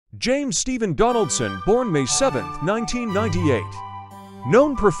James Stephen Donaldson, born May 7, 1998.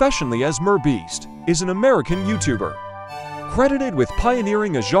 Known professionally as MrBeast, is an American YouTuber. Credited with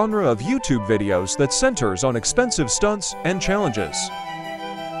pioneering a genre of YouTube videos that centers on expensive stunts and challenges.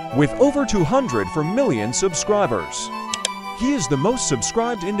 With over 204 million subscribers. He is the most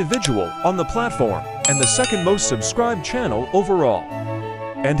subscribed individual on the platform and the second most subscribed channel overall,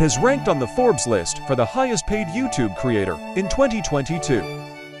 and has ranked on the Forbes list for the highest paid YouTube creator in 2022.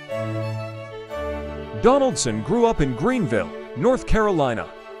 Donaldson grew up in Greenville, North Carolina.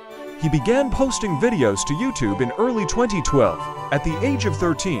 He began posting videos to YouTube in early 2012 at the age of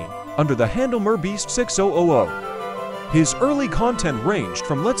 13 under the handle MrBeast6000. His early content ranged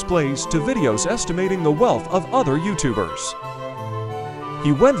from Let's Plays to videos estimating the wealth of other YouTubers.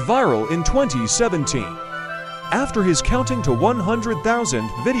 He went viral in 2017. After his counting to 100,000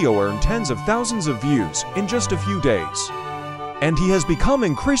 video earned tens of thousands of views in just a few days. And he has become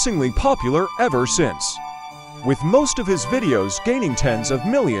increasingly popular ever since, with most of his videos gaining tens of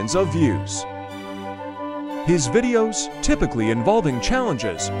millions of views. His videos, typically involving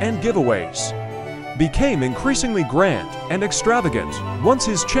challenges and giveaways, became increasingly grand and extravagant once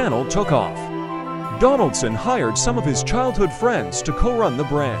his channel took off. Donaldson hired some of his childhood friends to co-run the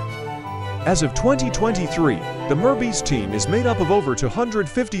brand. As of 2023, the MrBeast team is made up of over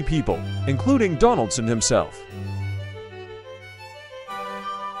 250 people, including Donaldson himself.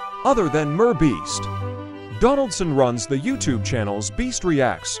 Other than MrBeast, Donaldson runs the YouTube channels Beast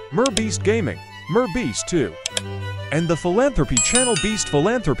Reacts, MrBeast Gaming, MrBeast 2, and the philanthropy channel Beast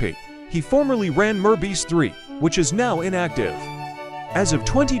Philanthropy. He formerly ran MrBeast 3, which is now inactive. As of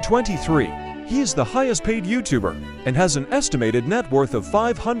 2023, he is the highest paid YouTuber and has an estimated net worth of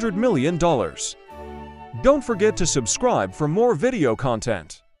 $500 million. Don't forget to subscribe for more video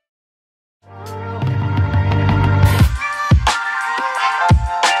content.